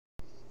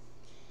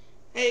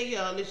Hey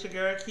y'all, it's your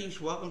girl Keish.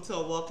 Welcome to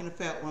A Walk in the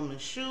Fat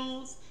Woman's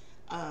Shoes.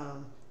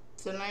 Um,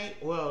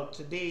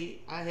 Today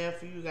I have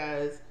for you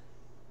guys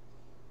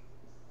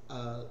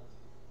uh,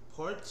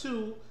 part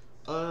two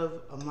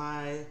of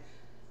my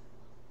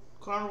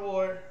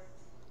carnivore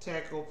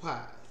taco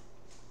pie.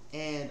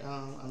 And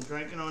I'm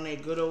drinking on a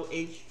good old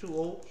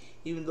H2O.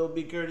 Even though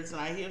Big Gurt is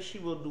not here, she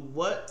will do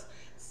what?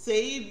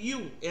 Save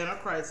you in a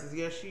crisis.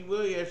 Yes, she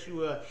will. Yes, she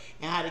will.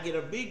 And how to get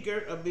a big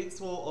Gurt, a big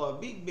swole, or a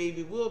big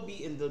baby will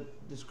be in the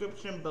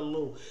description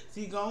below. So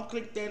you're going to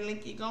click that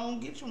link. You're going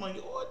to get your money.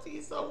 You owe it to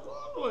yourself. Go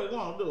on, do it. Go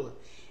on, do it.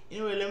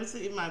 Anyway, let me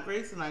see my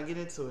grace and I get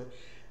into it.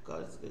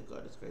 God is good.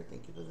 God is great.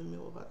 Thank you for the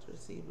meal we're about to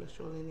receive. Bless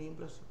your holy name.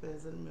 Bless the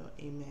prayers of the meal.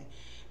 Amen.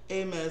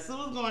 Amen. So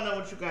what's going on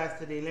with you guys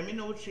today? Let me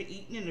know what you're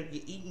eating, and if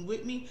you're eating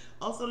with me,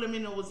 also let me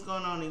know what's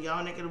going on in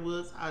y'all neck of the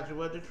woods. How's your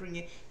weather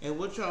treating, and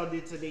what y'all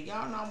did today?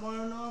 Y'all not want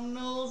to know I'm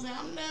nosy.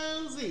 I'm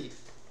nosy.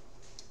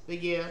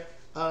 But yeah,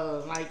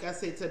 like I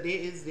said, today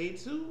is day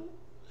two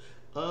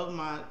of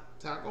my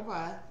taco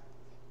pie,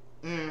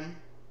 and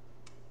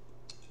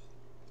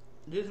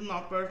this is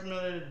my first meal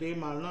of the day,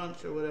 my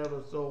lunch or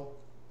whatever. So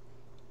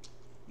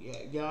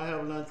yeah, y'all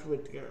have lunch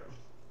with the girl.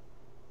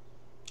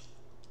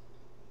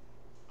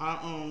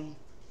 I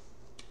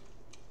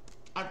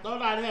I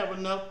thought I'd have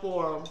enough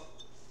for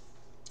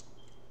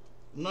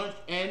lunch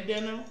and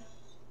dinner,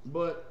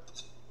 but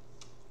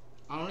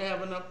I only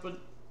have enough for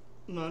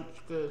lunch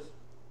because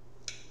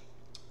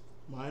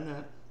why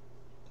not?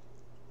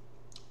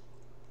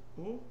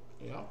 Ooh,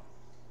 yeah.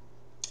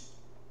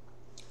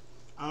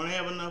 I only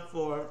have enough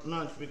for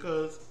lunch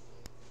because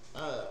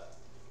uh,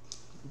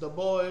 the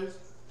boys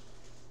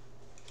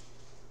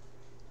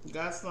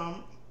got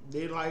some,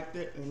 they liked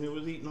it, and they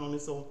was eating on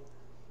it, so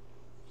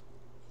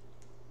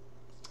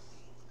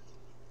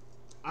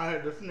I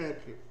had to snatch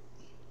it.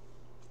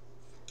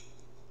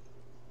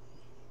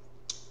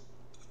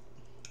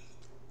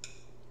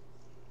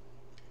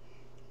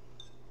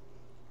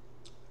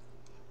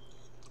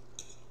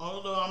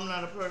 Although I'm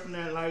not a person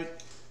that like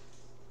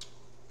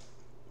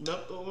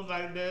leftovers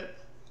like that,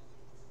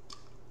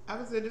 I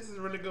can say this is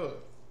really good.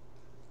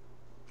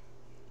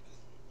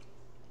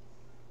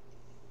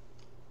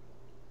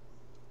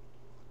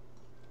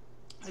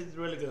 It's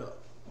really good.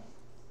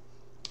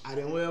 I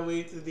didn't wear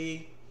weight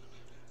today.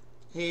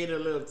 Head a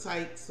little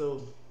tight,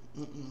 so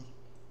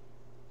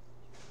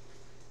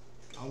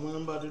I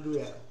wasn't about to do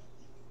that.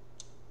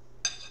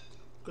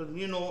 Cause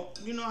you know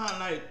how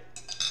like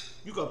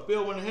you can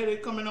feel when the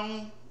headache coming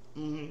on.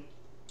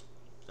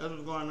 That's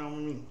what's going on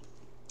with me.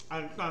 I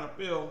can kind of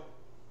feel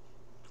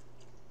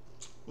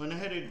when the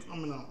headache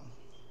coming on,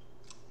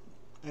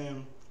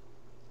 and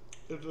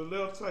it's a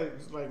little tight.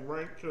 It's like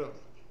right here.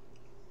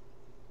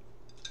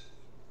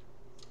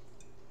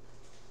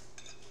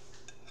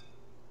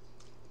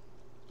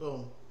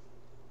 So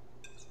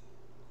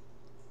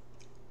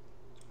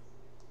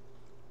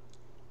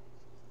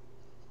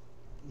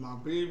my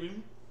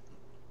baby,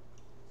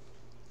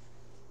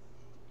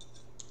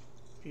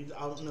 she's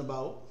out and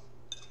about,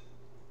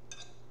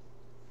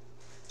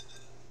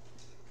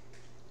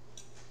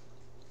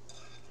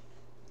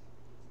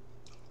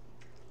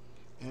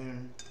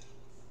 and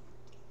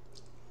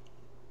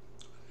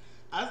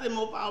I say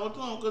more power to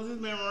them because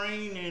it's been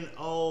raining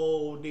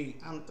all day.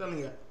 I'm telling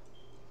you,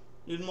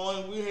 this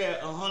morning we had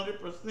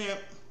 100%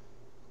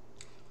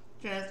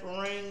 chance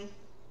for rain,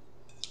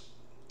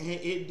 and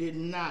it did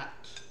not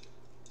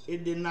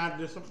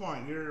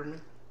disappoint. You hear me?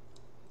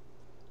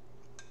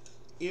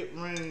 It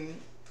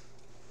rained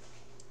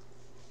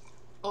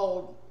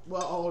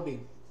all day.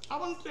 I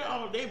wouldn't say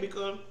all day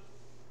because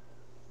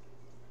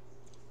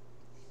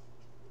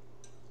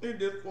it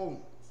just four.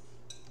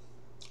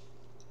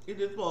 It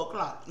just 4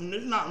 o'clock, and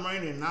it's not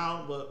raining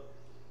now, but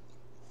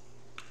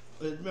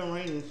it's been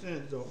raining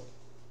since though.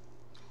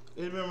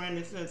 It's been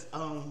raining since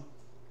early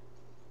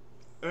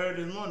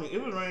this morning.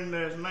 It was raining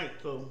last night,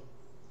 so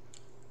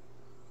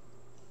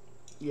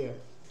yeah.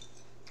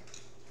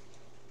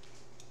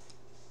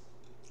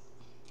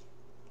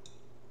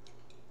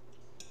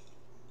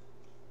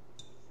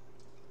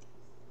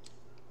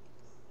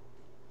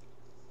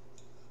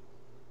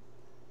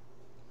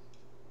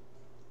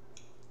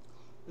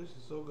 This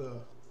is so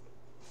good.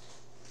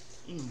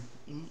 Mm,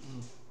 mm,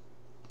 mm.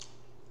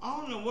 I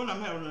don't know what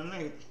I'm having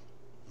tonight.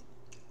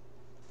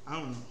 I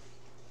don't know.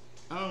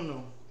 I don't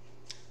know.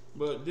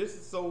 But this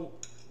is so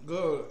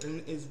good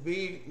and it's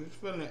big. It's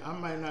filling. I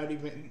might not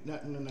even eat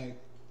nothing tonight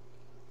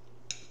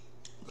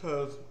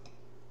because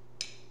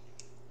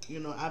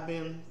I've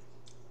been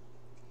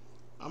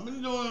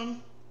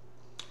doing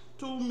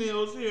 2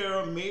 meals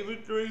here, maybe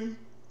 3,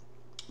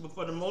 but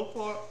for the most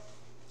part,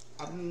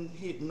 I've been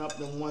hitting up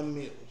the 1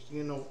 meals.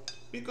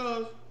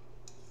 Because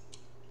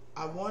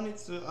I wanted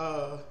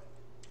to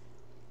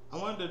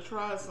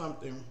try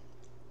something,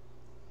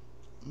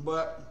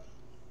 but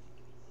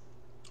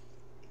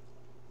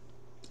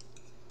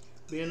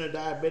being a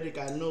diabetic,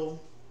 I know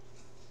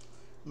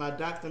my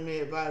doctor may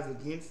advise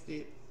against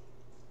it.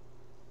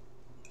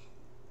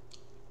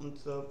 And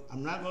so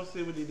I'm not gonna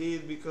say what it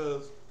is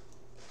because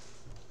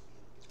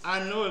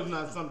I know it's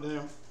not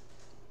something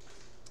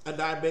a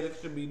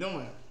diabetic should be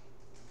doing.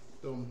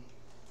 So,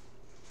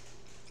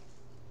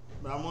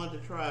 but I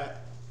wanted to try it.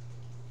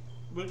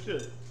 But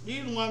shit,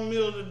 eating 1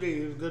 meal a day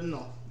is good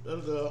enough.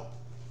 That's good.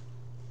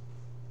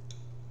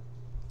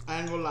 I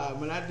ain't gonna lie.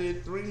 When I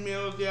did 3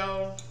 meals,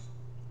 y'all,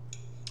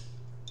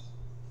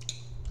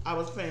 I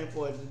was paying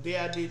for it. The day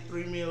I did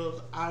 3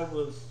 meals, I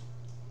was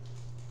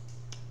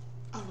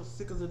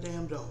sick as a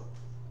damn dog.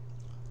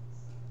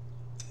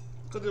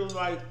 Cause it was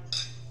like,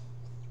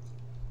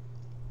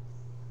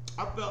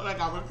 I felt like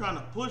I was trying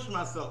to push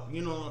myself,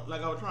 you know,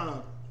 like I was trying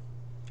to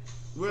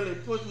really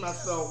push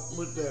myself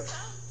with that.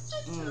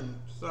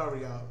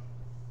 Sorry, y'all.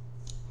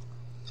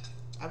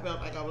 I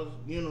felt like I was,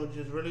 you know,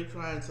 just really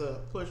trying to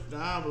push the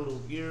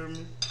envelope, you hear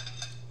me?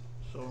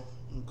 So,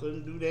 I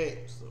couldn't do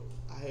that. So,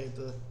 I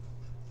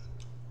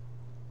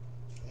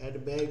had to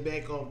bag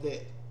back off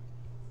that.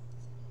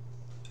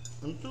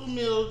 Them 2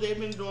 meals, they've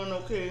been doing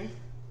okay.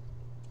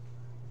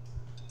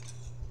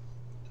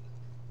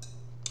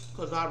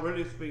 Because I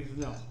really spaced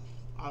down.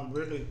 I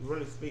really,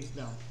 really spaced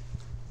down.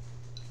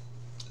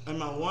 And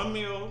my 1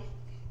 meal,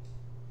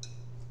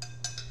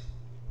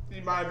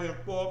 it might have been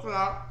 4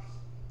 o'clock.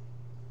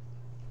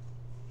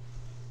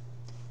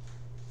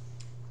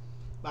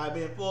 Might have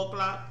been 4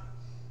 o'clock.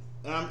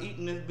 And I'm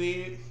eating this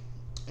big.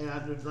 And I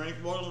just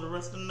drank water the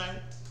rest of the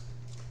night.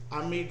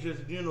 I may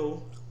just, you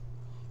know,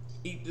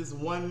 eat this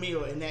 1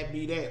 meal and that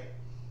be that.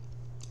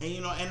 And,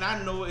 you know, and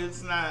I know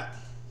it's not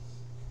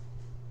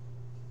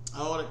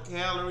all the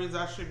calories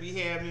I should be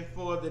having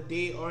for the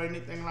day or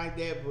anything like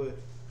that, but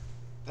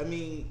I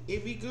mean,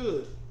 it be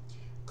good.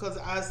 Cause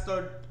I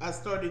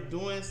started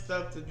doing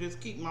stuff to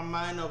just keep my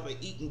mind off of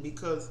eating,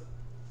 because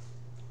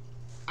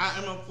I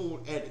am a food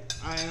addict.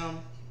 I am,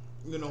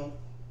 you know,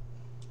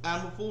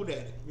 I'm a food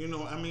addict. You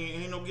know, I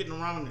mean, ain't no getting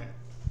around that.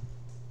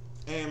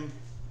 And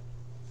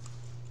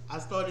I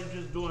started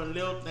just doing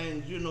little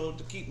things, you know,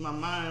 to keep my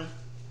mind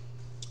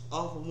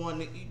off of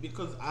wanting to eat,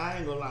 because I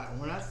ain't gonna lie,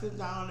 when I sit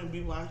down and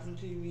be watching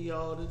TV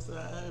all the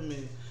time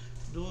and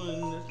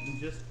doing this and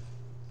just,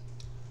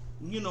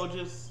 you know,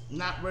 just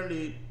not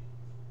really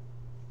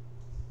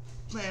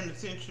paying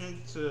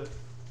attention to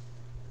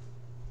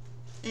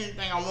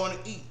anything I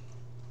want to eat.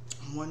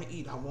 I want to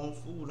eat. I want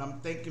food. I'm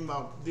thinking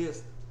about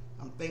this.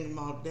 I'm thinking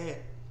about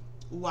that.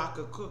 Ooh, I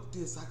could cook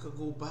this. I could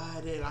go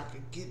buy that. I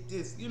could get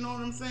this. You know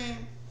what I'm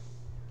saying?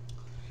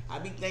 I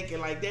be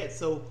thinking like that.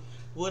 So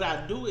what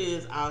I do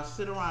is I'll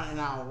sit around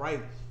and I'll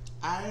write.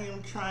 I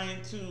am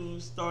trying to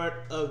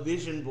start a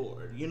vision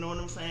board. You know what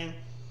I'm saying?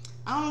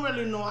 I don't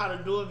really know how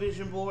to do a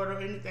vision board or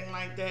anything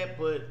like that,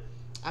 but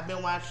I've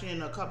been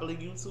watching a couple of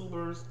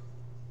YouTubers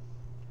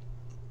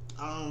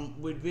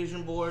with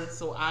vision boards,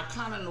 so I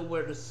kind of know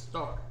where to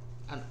start.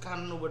 I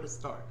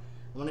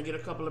want to get a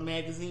couple of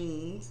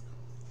magazines.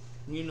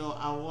 You know,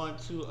 I want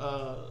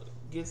to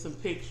get some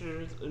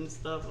pictures and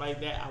stuff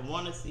like that. I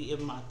want to see if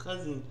my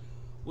cousin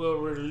will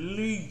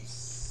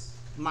release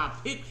my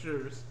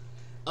pictures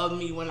of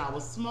me when I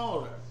was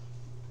smaller.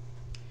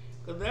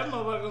 Cause that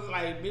motherfucker's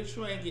like, bitch,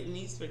 you ain't getting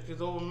these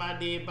pictures over my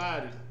dead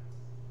body.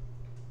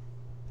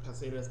 I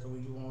say that's the way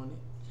you want it.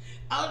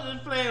 I was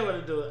just playing with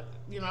it, dude.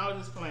 You know, I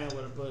was just playing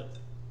with it. But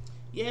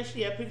yeah,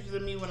 she had pictures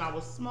of me when I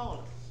was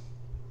smaller.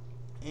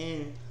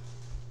 And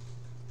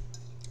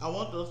I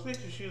want those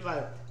pictures. She was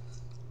like,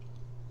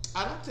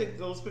 I don't take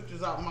those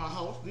pictures out of my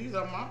house. These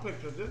are my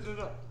pictures. This is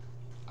a...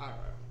 Alright.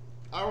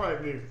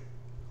 Alright, dude.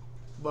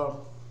 But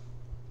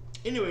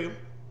anyway,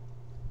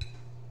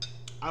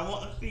 I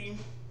want to see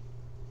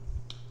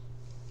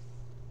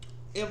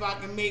if I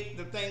can make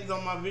the things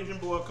on my vision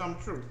board come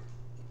true.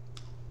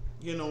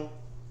 You know,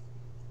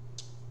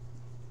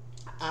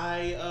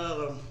 I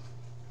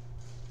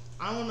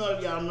don't know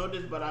if y'all know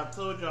this, but I've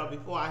told y'all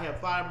before, I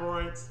have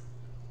fibroid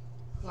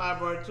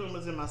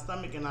tumors in my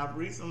stomach, and I've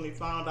recently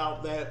found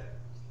out that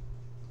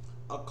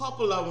a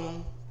couple of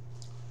them,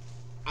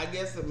 I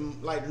guess,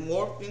 like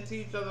morphed into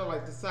each other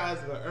like the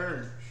size of an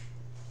orange,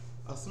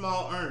 a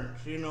small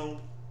orange, you know.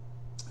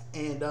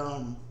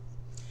 And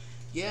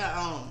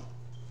yeah,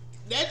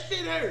 that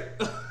shit hurt.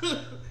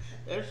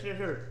 That shit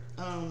hurt.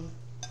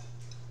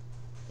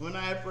 When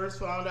I first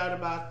found out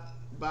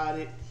about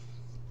it,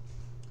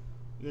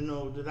 you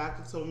know, the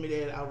doctor told me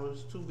that I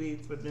was too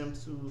big for them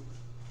to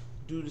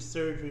do the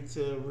surgery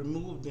to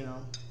remove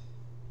them.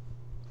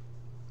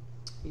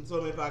 He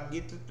told me if I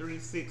get to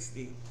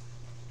 360,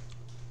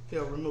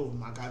 he'll remove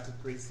them. I got to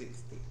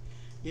 360.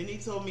 Then he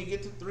told me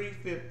get to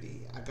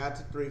 350. I got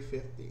to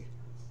 350.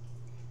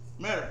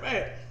 Matter of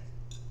fact,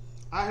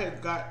 I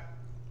had got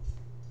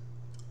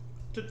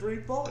to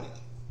 340.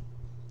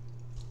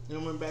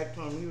 Then I went back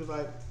to him. He was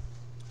like,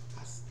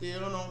 I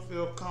still don't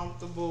feel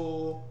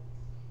comfortable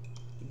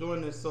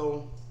doing this.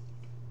 So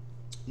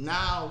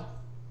now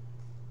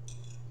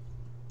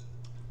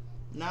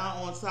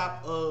on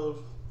top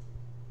of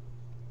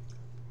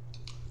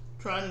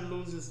trying to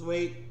lose this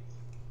weight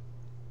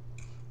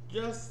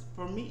just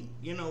for me,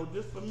 you know,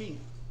 just for me,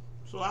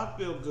 so I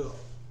feel good.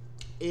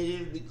 It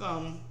has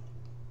become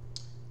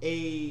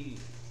a,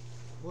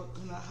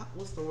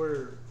 what's the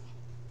word?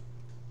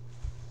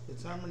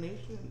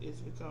 Determination. It's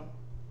become,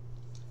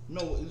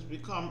 no, it's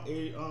become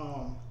a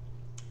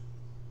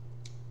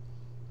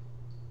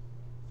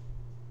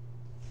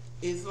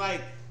it's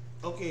like,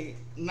 okay,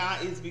 now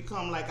it's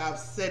become like I've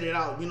set it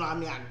out. You know, I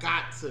mean, I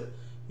got to,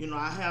 you know,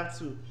 I have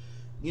to,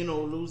 you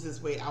know, lose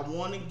this weight. I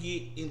want to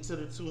get into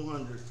the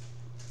 200.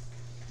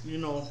 You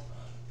know,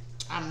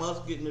 I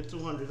must get in the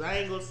 200s. I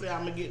ain't gonna say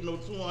I'm gonna get no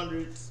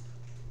 200s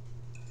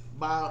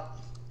by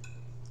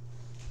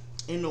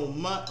in no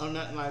month or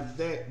nothing like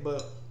that,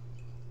 but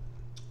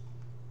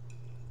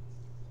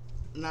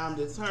now I'm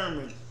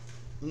determined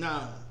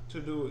now to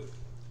do it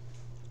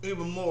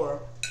even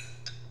more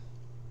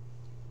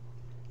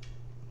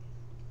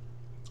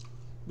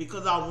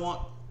because I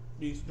want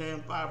these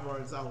damn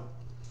fibroids out.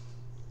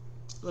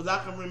 Because I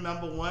can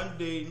remember one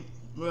day,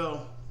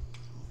 well,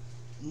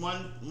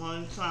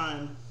 one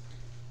time,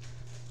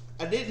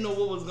 I didn't know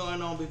what was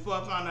going on before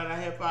I found out I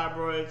had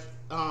fibroids.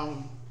 I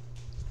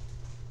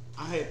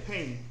had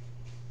pain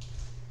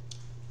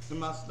in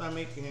my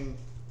stomach and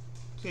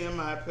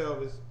my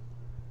pelvis,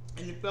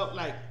 and it felt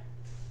like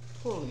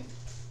pulling,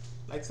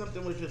 like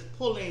something was just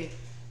pulling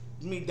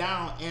me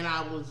down, and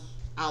I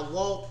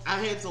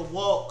had to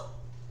walk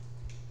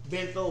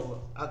bent over.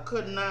 I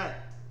couldn't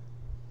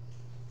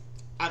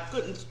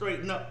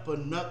straighten up for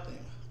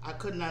nothing. I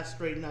could not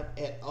straighten up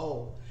at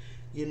all,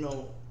 you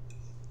know.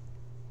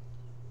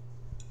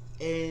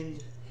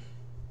 And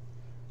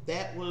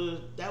that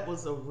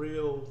was a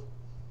real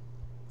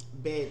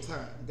bad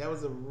time. That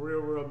was a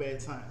real bad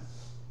time.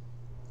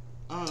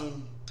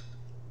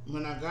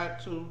 When I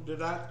got to the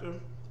doctor,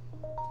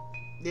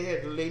 they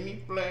had to lay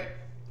me flat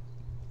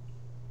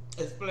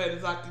as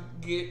I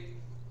could get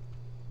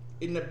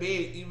in the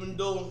bed, even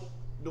though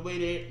the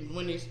way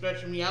when they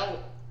stretched me out,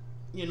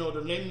 you know, to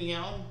lay me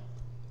out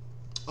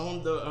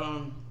on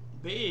the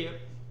bed,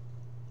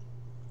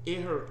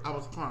 it hurt. I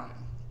was crying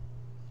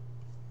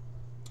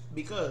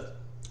because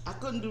I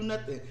couldn't do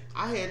nothing.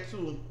 I had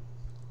to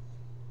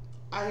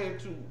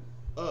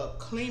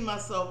clean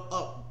myself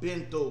up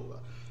bent over.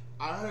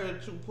 I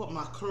had to put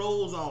my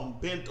clothes on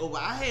bent over.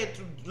 I had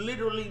to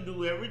literally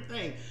do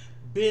everything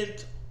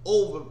bent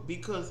over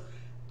because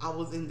I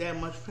was in that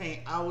much pain.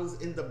 I was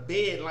in the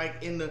bed,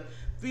 like in the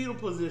fetal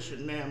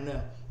position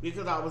now,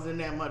 because I was in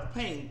that much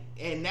pain.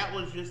 And that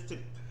was just to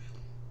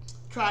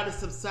try to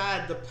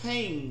subside the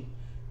pain,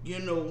 you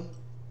know.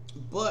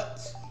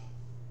 But,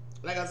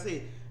 like I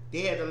said,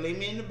 they had to lay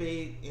me in the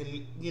bed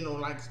and, you know,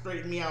 like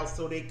straighten me out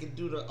so they could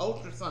do the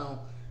ultrasound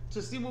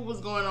to see what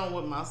was going on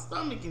with my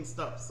stomach and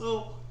stuff.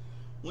 So,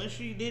 when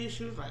she did it,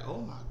 she was like, oh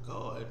my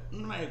God.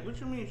 I'm like, what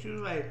you mean? She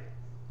was like,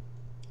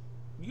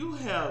 you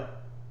have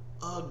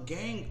a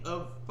gang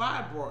of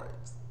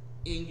fibroids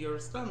in your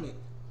stomach.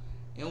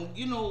 And,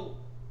 you know,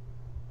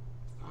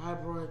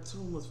 fibroid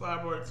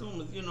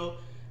tumors, you know,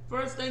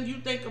 first thing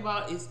you think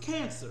about is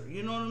cancer.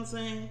 You know what I'm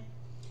saying?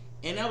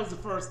 And that was the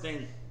first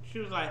thing. She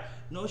was like,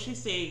 no, she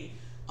said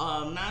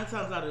 9 times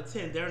out of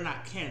 10, they're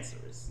not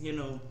cancerous. You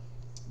know,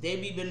 they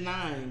be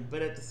benign,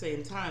 but at the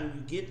same time,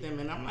 you get them.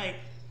 And I'm like,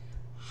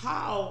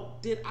 how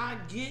did I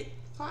get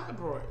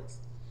fibroids?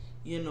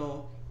 You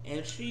know,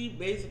 and she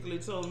basically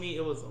told me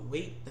it was a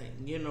weight thing,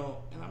 you know,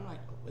 and I'm like,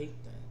 a weight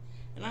thing.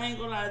 And I ain't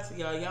gonna lie to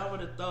y'all, y'all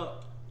would have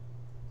thought,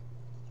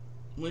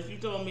 when she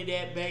told me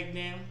that back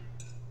then,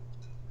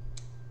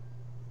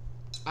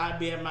 I'd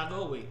be at my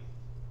go weight.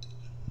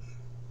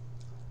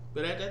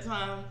 But at that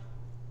time,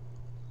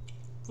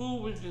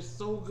 food was just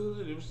so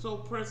good, it was so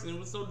pressing, it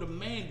was so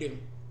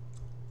demanding.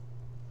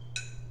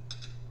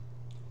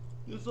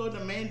 It was so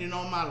demanding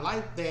on my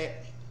life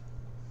that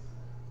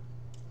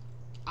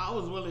I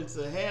was willing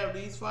to have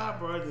these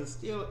fibroids and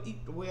still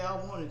eat the way I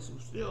wanted to,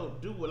 still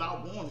do what I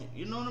wanted.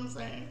 You know what I'm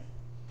saying?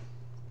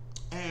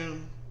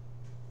 And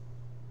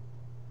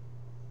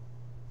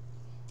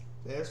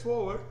fast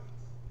forward,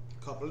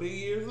 a couple of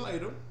years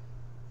later,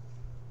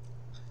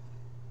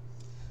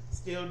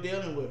 still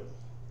dealing with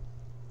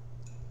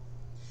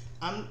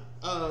them.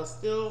 I'm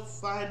still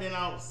finding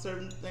out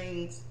certain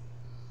things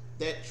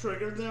that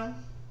trigger them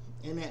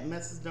and that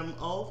messes them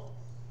off.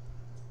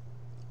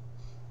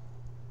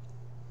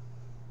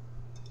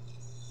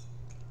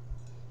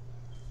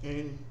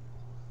 And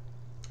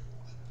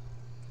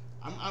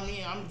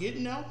I'm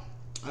getting there.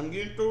 I'm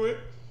getting through it.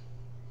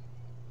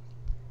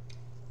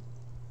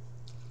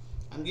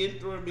 I'm getting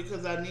through it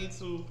because I need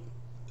to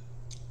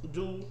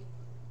do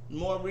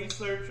more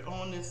research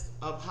on this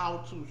of how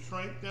to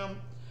shrink them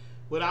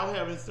without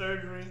having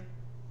surgery,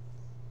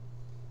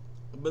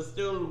 but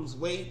still lose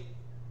weight,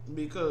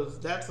 because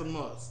that's a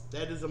must.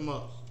 That is a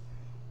must.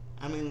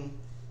 I mean,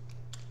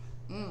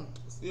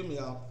 excuse me,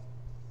 y'all.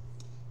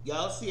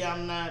 Y'all see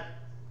I'm not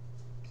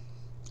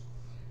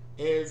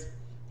as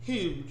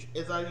huge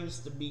as I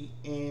used to be,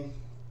 and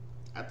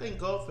I thank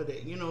God for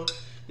that. You know,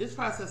 this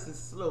process is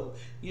slow.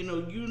 You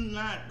know, you're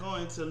not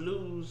going to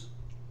lose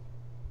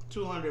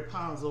 200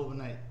 pounds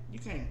overnight. You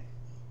can't.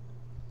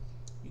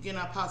 You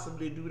cannot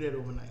possibly do that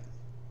overnight.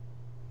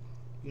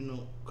 You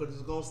know, because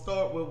it's going to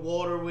start with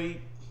water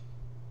weight,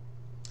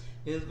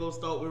 then it's going to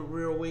start with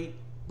real weight,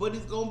 But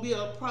it's gonna be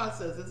a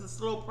process. It's a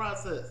slow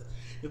process.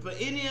 And for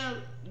any of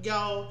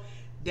y'all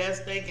that's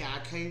thinking I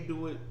can't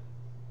do it,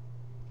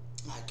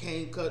 I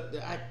can't cut,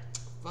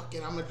 fuck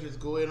it, I'm gonna just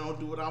go ahead and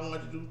do what I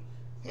want to do.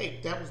 Hey,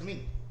 that was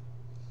me.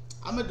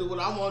 I'm gonna do what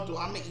I want to do.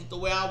 I'm gonna eat the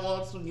way I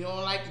want to. You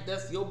don't like it,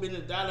 that's your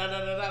business. Da da da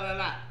da da da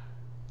da.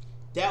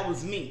 That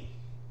was me.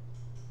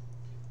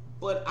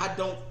 But I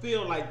don't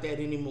feel like that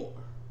anymore.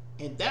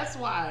 And that's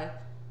why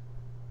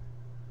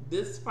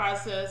this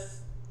process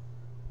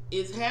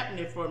is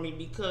happening for me,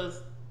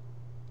 because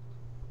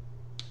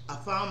I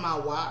found my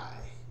why.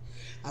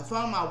 I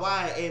found my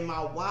why, and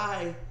my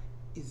why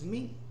is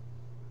me.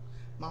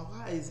 My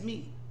why is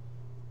me.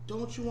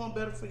 Don't you want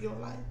better for your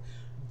life?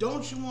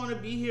 Don't you want to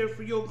be here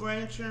for your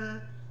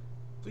grandchildren,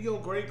 for your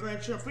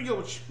great-grandchildren, for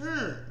your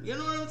children? You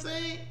know what I'm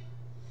saying?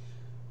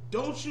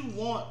 Don't you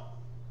want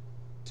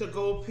to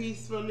go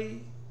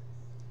peacefully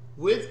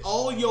with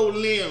all your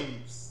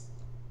limbs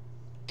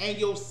and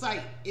your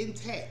sight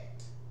intact?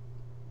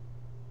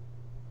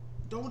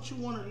 Don't you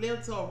want to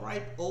live to a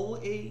ripe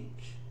old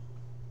age?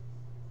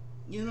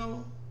 You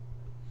know,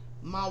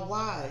 my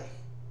why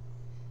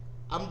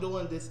I'm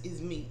doing this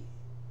is me.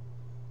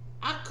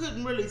 I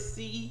couldn't really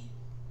see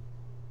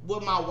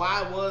what my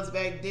why was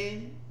back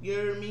then, you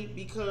hear me?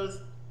 Because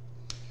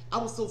I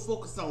was so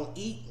focused on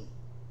eating.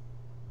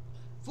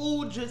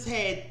 Food just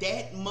had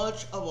that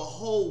much of a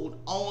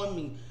hold on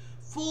me.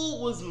 Food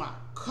was my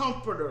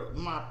comforter,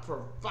 my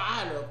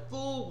provider.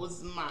 Food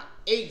was my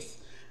ace.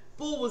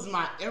 Food was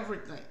my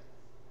everything.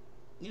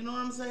 You know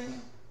what I'm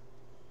saying?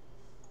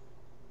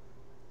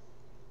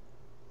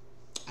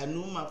 I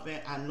knew my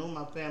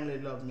family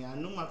loved me. I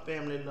knew my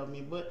family loved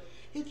me, but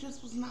it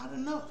just was not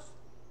enough.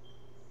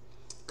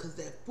 Because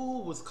that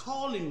food was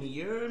calling me,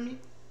 you heard me?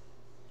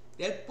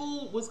 That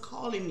food was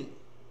calling me.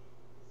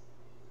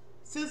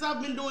 Since I've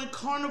been doing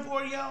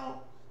carnivore,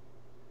 y'all,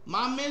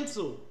 my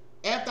mental,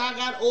 after I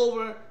got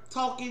over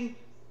talking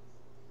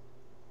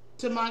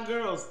to my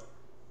girls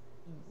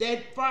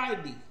that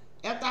Friday,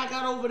 after I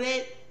got over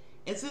that,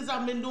 and since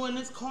I've been doing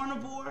this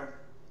carnivore,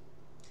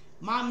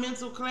 my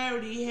mental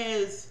clarity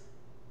has,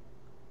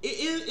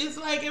 it's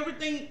like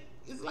everything,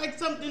 it's like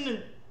something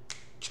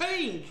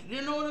changed,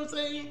 you know what I'm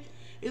saying?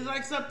 It's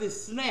like something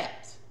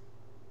snapped.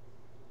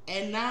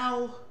 And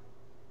now,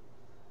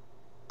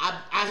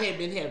 I had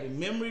been having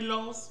memory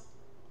loss.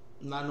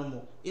 Not no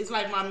more. It's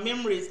like my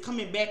memory is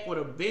coming back with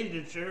a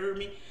vengeance, you heard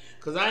me?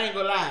 Because I ain't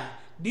gonna lie.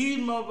 These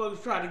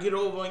motherfuckers try to get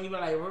over on you,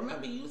 like,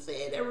 remember you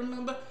said that,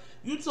 remember?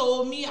 You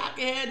told me I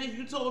could have this,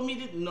 you told me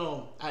this.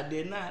 No, I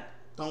did not.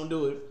 Don't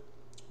do it.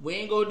 We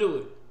ain't gonna do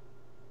it.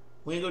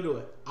 We ain't gonna do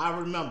it. I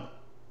remember.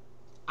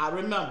 I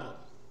remember.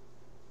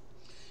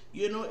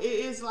 You know,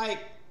 it's like,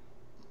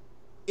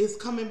 it's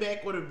coming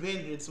back with a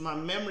vengeance. My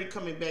memory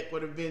coming back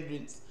with a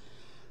vengeance.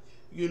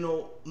 You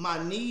know,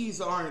 my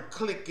knees aren't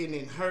clicking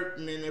and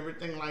hurting and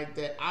everything like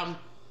that.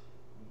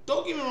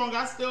 Don't get me wrong,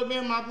 I still be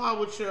in my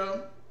power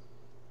chair,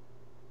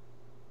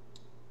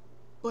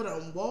 but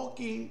I'm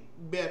walking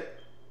better.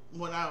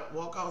 When I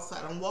walk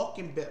outside, I'm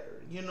walking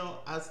better. You know,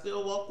 I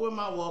still walk with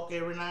my walk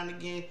every now and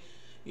again,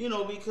 you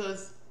know,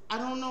 because I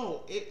don't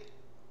know.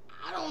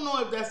 I don't know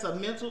if that's a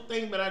mental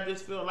thing, but I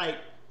just feel like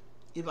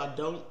if I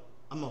don't,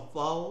 I'm going to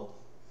fall.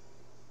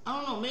 I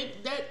don't know, maybe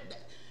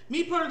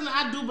me personally,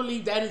 I do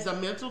believe that is a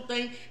mental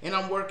thing, and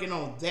I'm working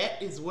on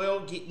that as well,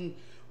 getting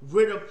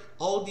rid of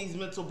all these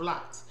mental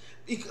blocks.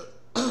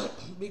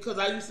 Because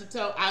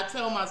I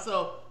tell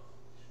myself,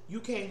 you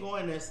can't go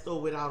in that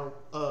store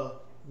without a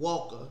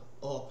walker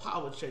or a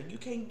power chair. You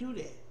can't do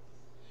that,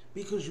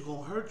 because you're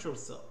going to hurt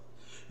yourself.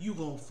 You're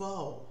going to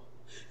fall.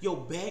 Your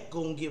back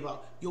going to give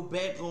out. Your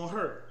back going to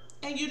hurt.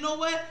 And you know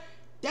what?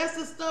 That's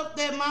the stuff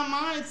that my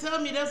mind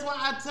tell me. That's why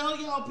I tell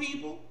y'all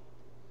people,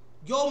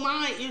 your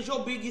mind is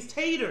your biggest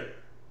hater.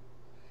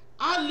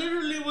 I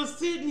literally was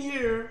sitting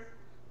here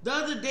the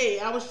other day.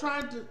 I was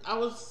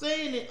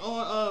saying it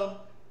on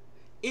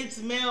It's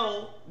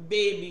Mel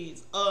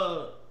Babies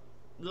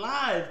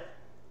live.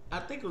 I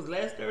think it was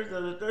last Thursday or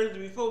the Thursday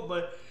before,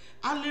 but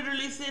I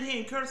literally sit here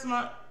and curse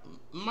my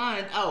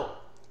mind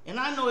out. And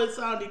I know it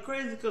sounded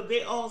crazy because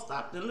they all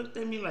stopped and looked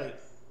at me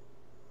like,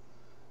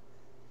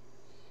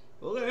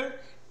 okay.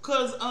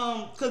 Cause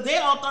they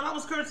all thought I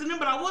was cursing them,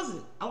 but I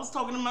wasn't. I was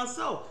talking to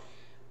myself.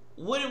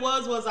 What it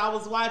was I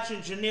was watching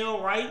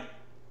Janelle Wright,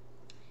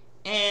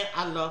 and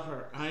I love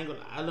her. I ain't gonna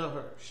lie, I love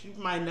her. She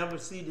might never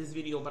see this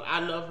video, but I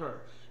love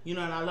her. You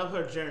know, and I love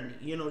her journey.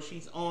 You know,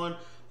 she's on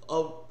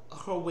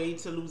her way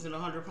to losing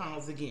 100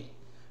 pounds again.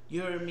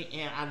 You heard me?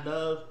 And I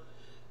love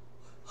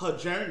her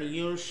journey.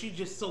 You know, she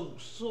just so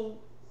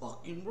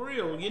fucking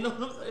real. You know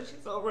what I'm saying?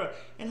 She's so real.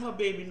 And her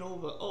baby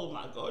Nova, oh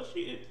my God,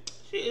 she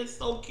is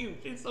so cute.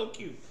 She's so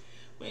cute.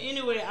 But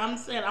anyway, I'm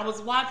saying I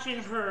was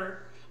watching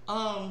her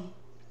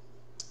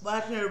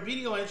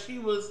video, and she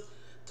was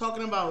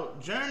talking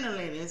about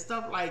journaling and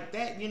stuff like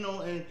that, you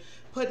know, and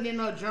putting in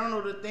her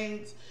journal the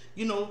things,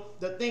 you know,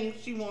 the things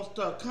she wants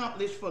to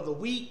accomplish for the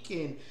week,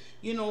 and,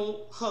 you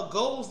know, her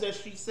goals that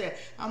she set.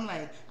 I'm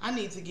like, I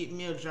need to get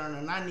me a journal,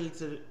 and I need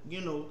to, you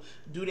know,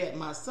 do that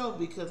myself,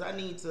 because I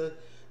need to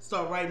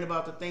start writing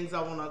about the things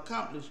I want to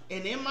accomplish.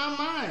 And in my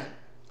mind,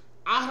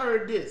 I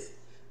heard this.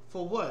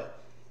 For what?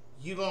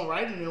 You gonna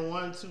write it in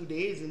 1 or 2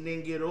 days and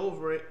then get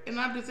over it. And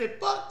I just said,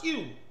 fuck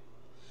you.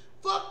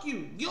 Fuck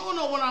you. You don't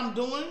know what I'm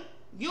doing.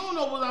 You don't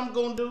know what I'm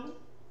gonna do.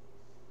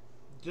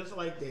 Just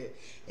like that.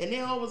 And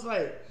then I was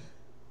like,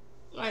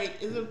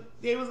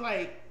 they was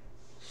like,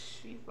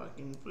 she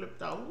fucking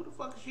flipped out. Who the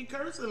fuck is she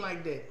cursing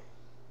like that?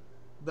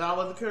 But I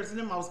wasn't cursing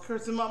them. I was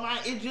cursing my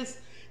mind. It just,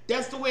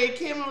 that's the way it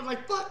came. I was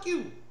like, fuck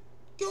you.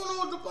 You don't know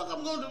what the fuck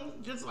I'm gonna do.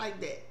 Just like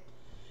that.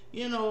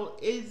 You know,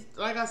 it's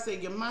like I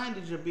said, your mind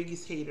is your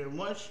biggest hater.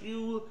 Once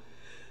you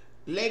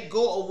let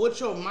go of what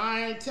your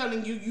mind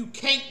telling you you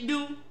can't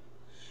do,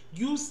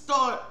 you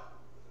start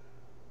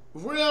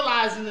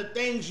realizing the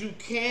things you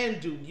can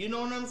do. You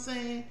know what I'm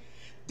saying?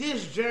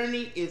 This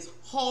journey is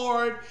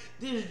hard.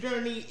 This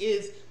journey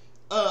is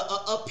a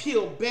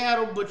uphill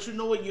battle, but you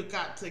know what? You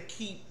got to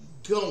keep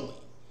going.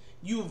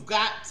 You've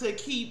got to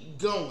keep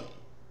going.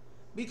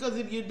 Because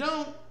if you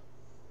don't,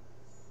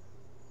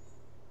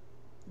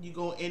 you're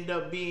going to end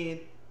up being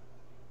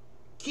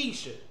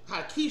Keisha.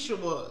 How Keisha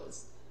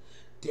was.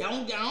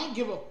 I don't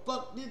give a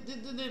fuck.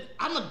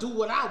 I'm going to do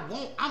what I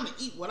want. I'm going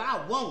to eat what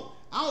I want.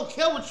 I don't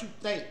care what you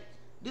think.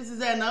 This is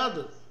that and the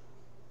other.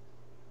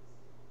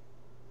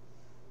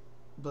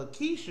 But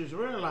Keisha's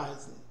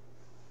realizing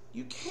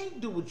you can't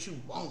do what you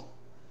want.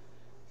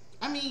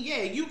 I mean,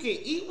 yeah, you can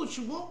eat what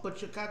you want,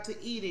 but you got to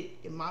eat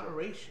it in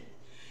moderation.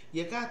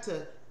 You got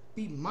to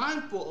be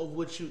mindful of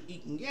what you're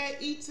eating. Yeah,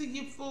 eat till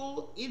you're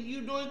full. If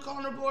you're doing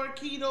carnivore,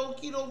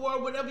 keto war,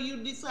 whatever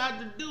you decide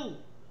to do,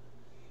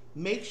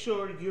 make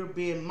sure you're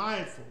being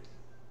mindful.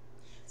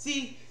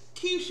 See,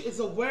 Keisha is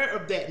aware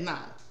of that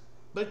now,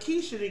 but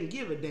Keisha didn't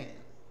give a damn.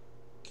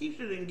 Keisha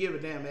didn't give a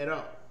damn at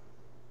all.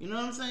 You know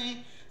what I'm saying?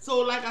 So,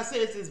 like I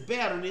said, it's this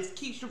battle. It's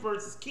Keisha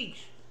versus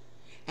Keisha.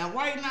 And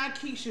right now,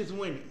 Keisha's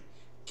winning.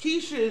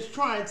 Keisha is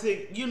trying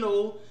to,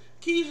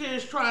 Keisha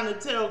is trying to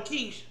tell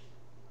Keisha,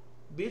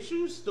 bitch,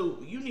 you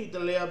stupid. You need to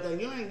lay up there.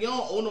 You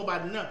don't owe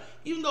nobody nothing.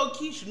 Even though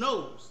Keisha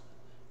knows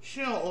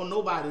she don't owe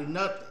nobody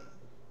nothing.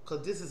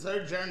 Because this is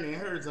her journey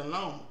and hers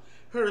alone.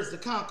 Hers to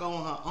conquer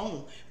on her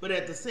own. But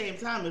at the same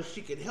time, if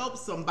she could help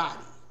somebody,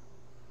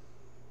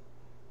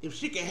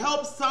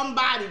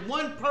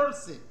 one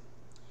person,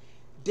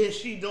 then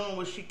she doing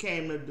what she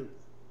came to do.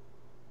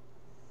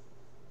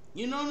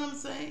 You know what I'm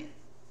saying?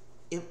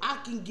 If I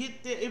can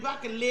get there, if I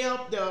can lay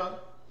up there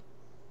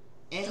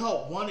and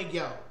help one of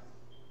y'all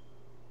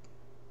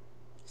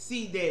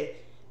see that,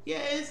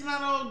 yeah, it's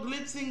not all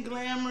glitz and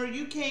glamour.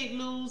 You can't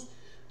lose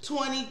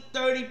 20,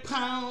 30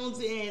 pounds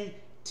in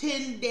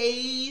 10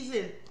 days.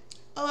 And,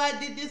 oh, I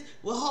did this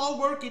with hard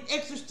work and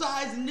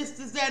exercise and this,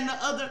 that, and the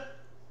other.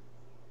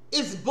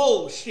 It's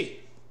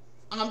bullshit.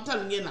 I'm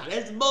telling you now,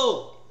 that's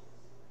bull.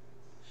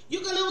 You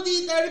can lose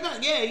these 30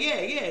 pounds.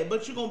 Yeah.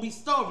 But you're going to be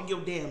starving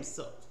your damn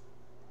self.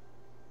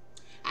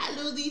 I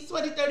lose these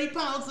 20, 30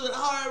 pounds with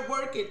hard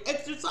work and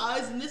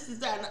exercise and this,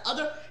 that, and the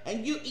other.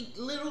 And you eat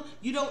little.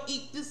 You don't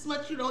eat this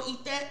much. You don't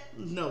eat that.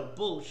 No,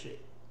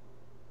 bullshit.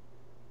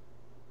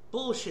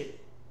 Bullshit.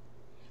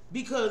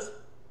 Because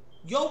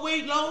your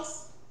weight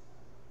loss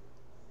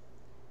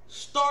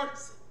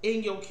starts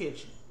in your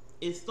kitchen.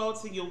 It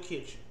starts in your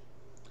kitchen.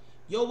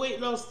 Your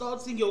weight loss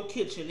starts in your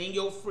kitchen, in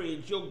your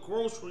fridge, your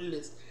grocery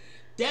list.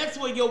 That's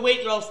where your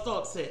weight loss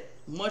starts at.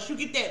 Once you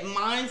get that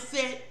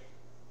mindset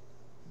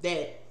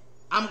that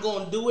I'm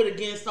going to do it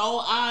against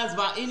all odds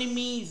by any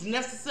means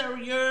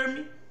necessary, you heard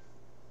me?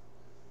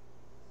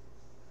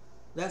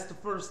 That's the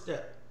first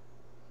step.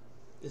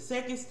 The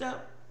second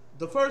step,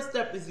 the first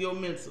step is your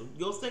mental.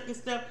 Your second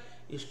step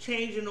is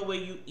changing the way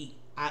you eat.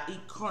 I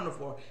eat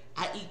carnivore.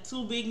 I eat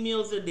 2 big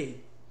meals a day.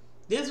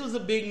 This was a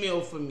big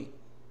meal for me.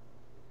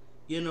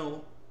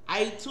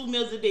 I eat 2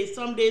 meals a day.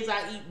 Some days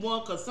I eat 1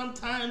 because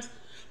sometimes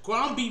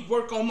ground beef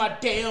work on my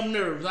damn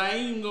nerves. I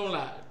ain't even gonna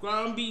lie.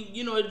 Ground beef,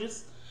 it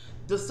just,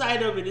 the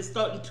sight of it is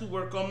starting to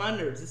work on my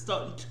nerves. It's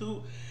starting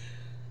to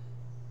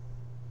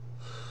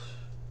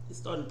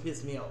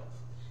piss me off.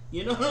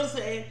 You know what I'm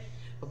saying?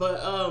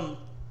 But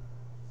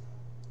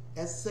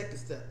that's the second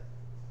step.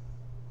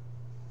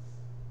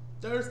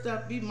 Third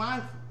step, be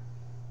mindful.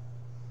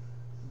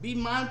 Be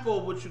mindful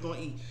of what you're gonna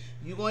eat.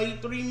 You're gonna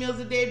eat 3 meals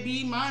a day,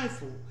 be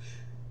mindful.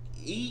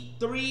 Eat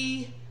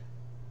 3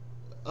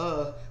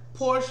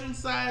 portion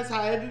size,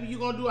 however you're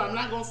gonna do it. I'm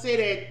not gonna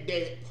say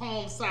that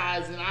palm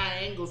size, and I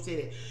ain't gonna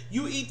say that.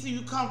 You eat till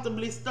you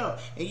comfortably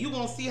stuffed, and you're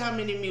gonna see how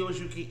many meals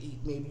you can eat.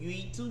 Maybe you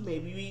eat 2,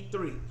 maybe you eat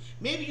 3.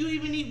 Maybe you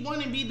even eat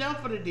 1 and be done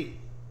for the day.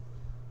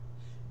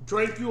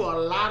 Drink you a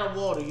lot of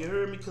water, you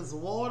heard me? Because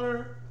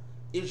water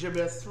is your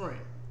best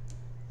friend.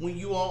 When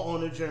you are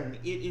on a journey,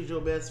 it is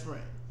your best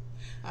friend.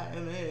 I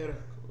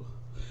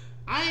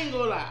ain't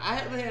gonna lie, I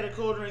haven't had a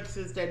cold drink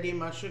since that day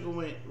my sugar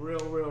went real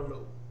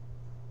low.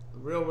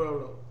 Real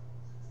low.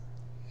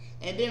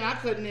 And then I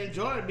couldn't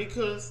enjoy it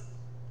because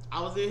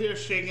I was in here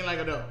shaking like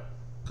a dog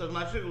because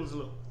my sugar was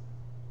low.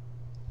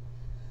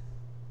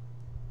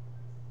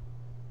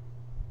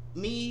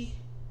 Me,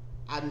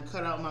 I done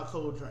cut out my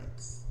cold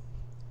drinks.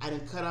 I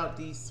done cut out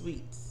these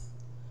sweets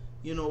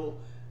You know,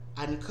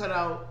 I done cut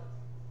out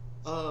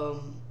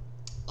all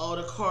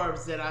the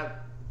carbs that I've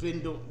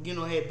been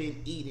doing, had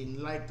been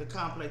eating, like the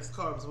complex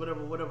carbs,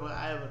 whatever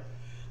I ever.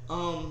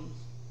 Um,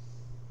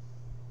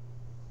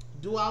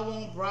 do I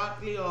want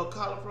broccoli or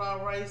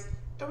cauliflower rice?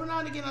 Every now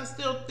and again, I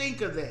still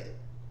think of that.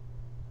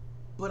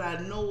 But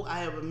I know I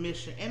have a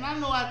mission. And I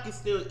know I can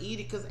still eat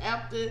it because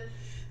after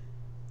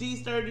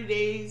these 30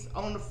 days,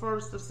 on the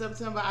 1st of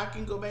September, I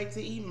can go back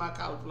to eating my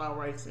cauliflower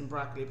rice and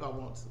broccoli if I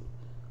want to.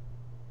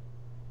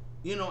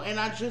 And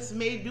I just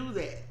may do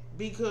that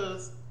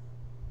because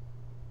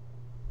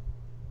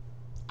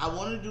I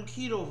want to do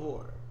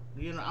ketovore.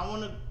 I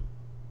want to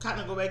kind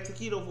of go back to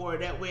ketovore.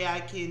 That way I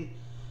can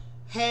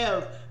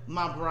have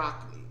my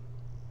broccoli,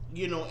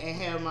 and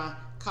have my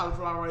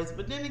cauliflower rice.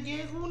 But then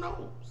again, who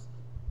knows?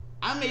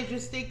 I may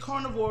just stay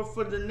carnivore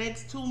for the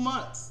next 2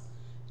 months,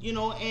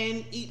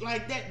 and eat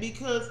like that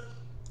because,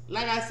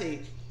 like I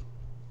say,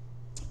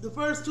 the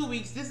first 2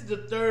 weeks, this is the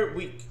 3rd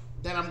week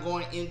that I'm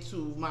going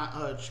into my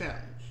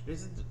challenge.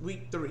 This is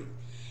week 3.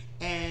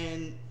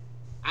 And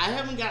I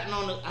haven't gotten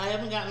on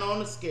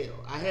the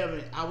scale.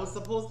 I was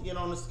supposed to get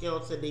on the scale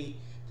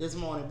this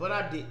morning, but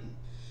I didn't.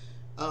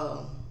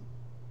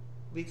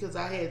 Because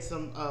I had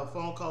some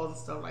phone calls and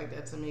stuff like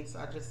that to make, so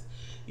I just,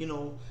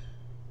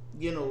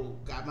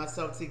 got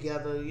myself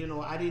together.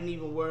 I didn't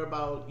even worry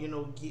about,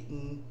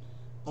 getting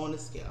on the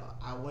scale.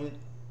 I went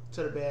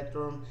to the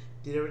bathroom,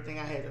 did everything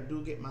I had to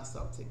do, get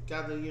myself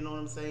together, you know what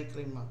I'm saying?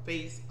 Clean my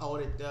face, all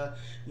that,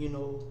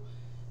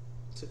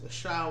 took a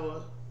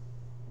shower,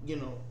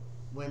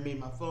 when I made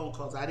my phone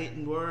calls. I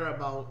didn't worry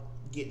about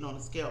getting on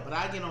the scale, but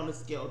I get on the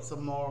scale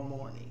tomorrow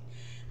morning,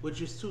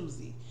 which is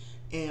Tuesday,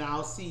 and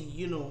I'll see,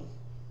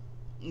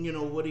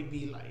 what it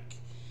be like.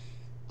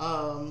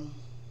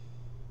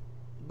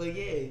 But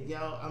yeah,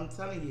 y'all, I'm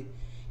telling you,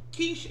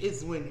 Keish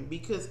is winning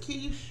because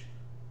Keish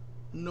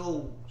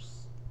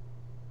knows.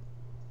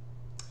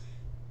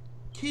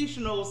 Keisha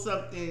knows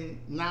something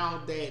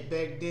now that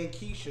back then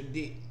Keisha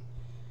didn't.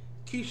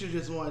 Keisha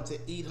just wanted to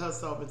eat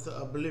herself into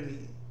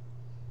oblivion.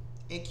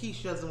 And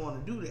Keisha doesn't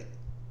want to do that.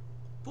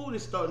 Food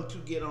is starting to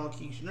get on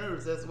Keisha's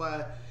nerves. That's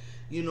why,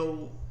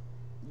 you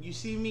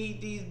see me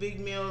eat these big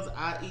meals,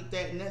 I eat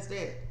that and that's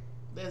that.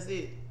 That's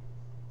it.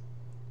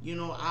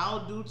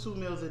 I'll do 2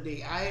 meals a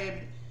day. I have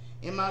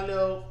in my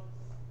little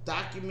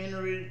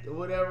documentary or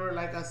whatever,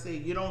 like I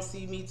said, you don't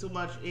see me too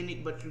much in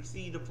it, but you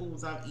see the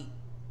foods I'm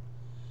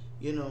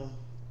eating.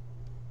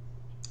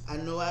 I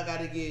know I got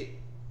to get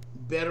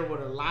better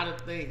with a lot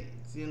of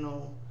things,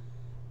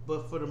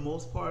 but for the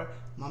most part,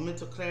 my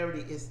mental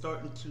clarity is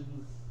starting to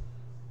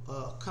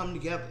come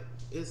together.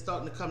 It's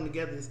starting to come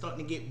together. It's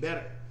starting to get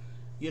better,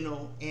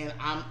 and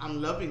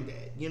I'm loving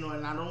that,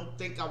 and I don't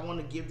think I want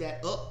to give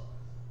that up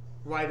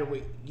right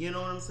away. You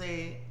know what I'm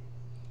saying?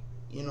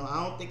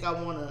 I don't think I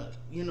want to,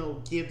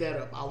 give that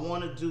up. I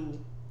want to do,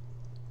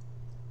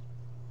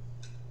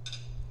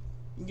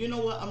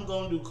 I'm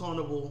going to do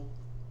carnivore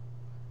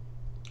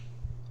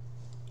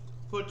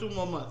for 2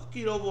 more months.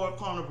 Ketovore,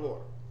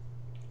 carnivore.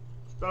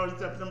 Starting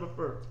September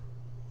 1st.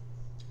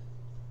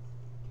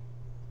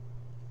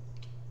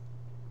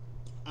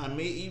 I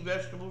may eat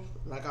vegetables,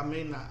 like I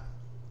may not.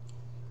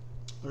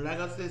 But like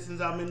I said,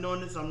 since I've been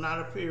doing this, I'm not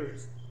a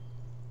purist.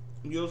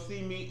 You'll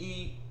see me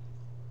eat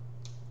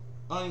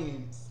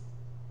onions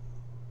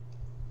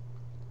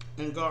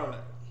and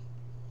garlic.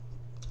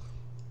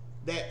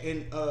 That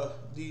and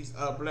these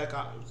black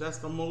olives. That's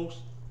the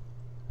most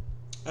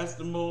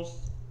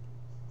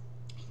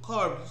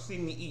carbs you see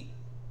me eat.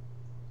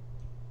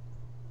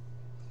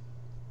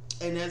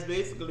 And that's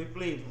basically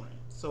flavoring.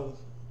 So,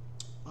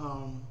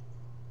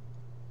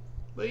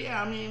 but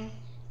yeah, I mean,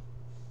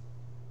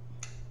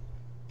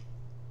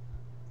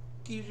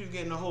 Keisha's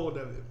getting a hold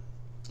of it.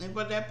 And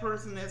for that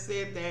person that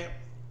said that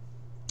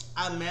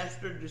I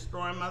mastered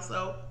destroying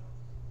myself,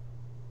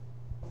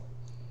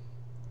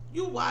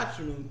 you watch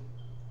me,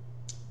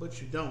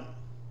 but you don't.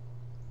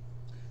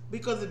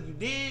 Because if you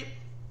did,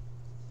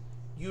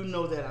 you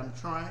know that I'm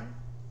trying.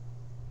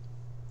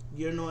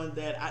 You'll know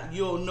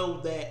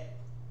that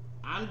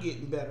I'm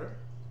getting better.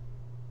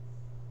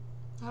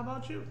 How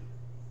about you?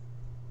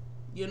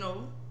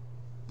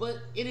 But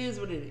it is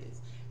what it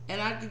is.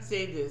 And I can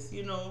say this,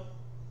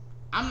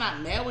 I'm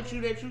not mad with you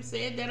that you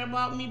said that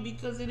about me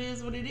because it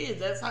is what it is.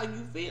 That's how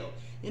you feel.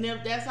 And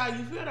if that's how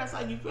you feel, that's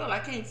how you feel. I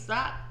can't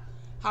stop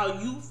how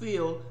you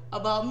feel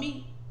about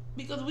me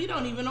because we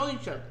don't even know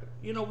each other.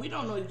 We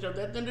don't know each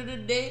other. At the end of the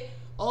day,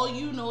 all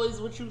you know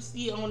is what you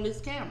see on this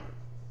camera.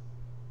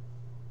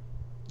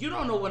 You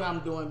don't know what I'm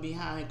doing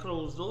behind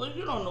closed doors.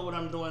 You don't know what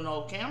I'm doing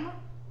off camera.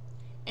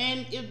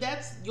 And if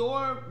that's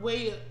your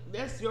way,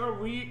 that's your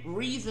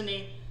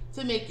reasoning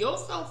to make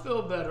yourself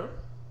feel better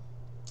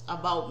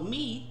about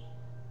me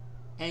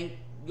and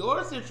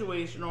your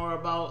situation or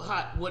about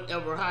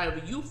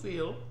however you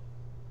feel,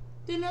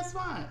 then that's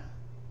fine.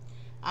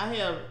 I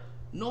have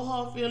no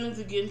hard feelings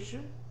against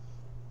you.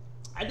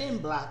 I didn't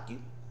block you.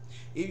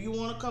 If you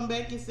want to come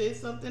back and say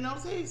something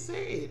else, hey,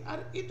 say it.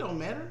 It don't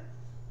matter.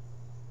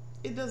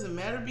 It doesn't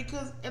matter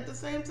because at the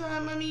same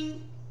time, I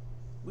mean,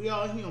 we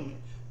all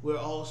human. We're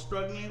all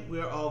struggling.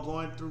 We're all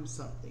going through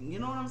something. You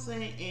know what I'm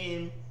saying?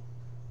 And,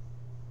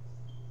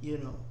 you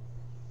know,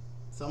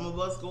 some of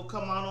us gonna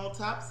come out on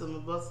top, some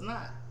of us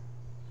not.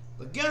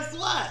 But guess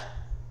what?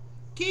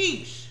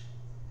 Keish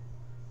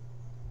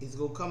is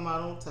gonna come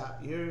out on top.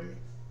 You hear me?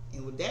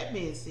 And with that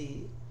being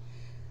said,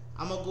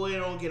 I'm gonna go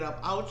ahead and get up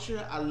out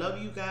here. I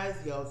love you guys.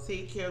 Y'all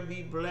take care.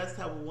 Be blessed.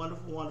 Have a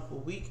wonderful, wonderful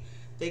week.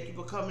 Thank you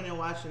for coming and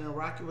watching and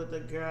rocking with the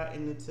girl.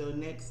 And until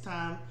next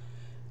time,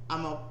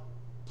 I'm gonna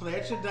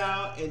plant you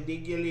down and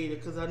dig you later,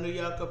 because I know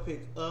y'all can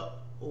pick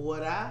up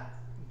what I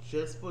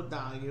just put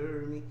down. You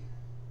heard me?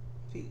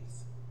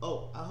 Peace.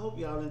 Oh, I hope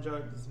y'all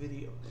enjoyed this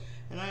video.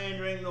 And I ain't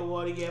drinking no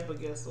water yet, but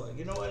guess what?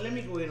 You know what? Let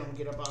me go ahead and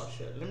get up out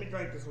here. Let me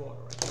drink this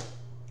water right here.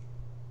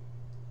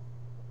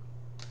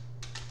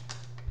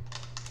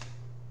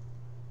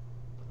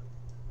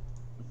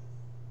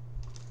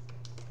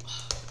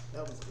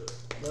 That was good.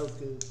 That was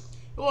good.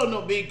 It wasn't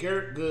no big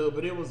Gurt good,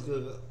 but it was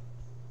good.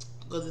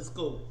 Because it's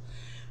cool.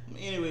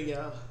 Anyway,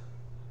 y'all.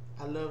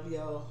 I love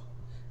y'all.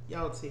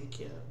 Y'all take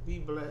care. Be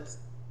blessed.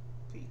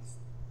 Peace.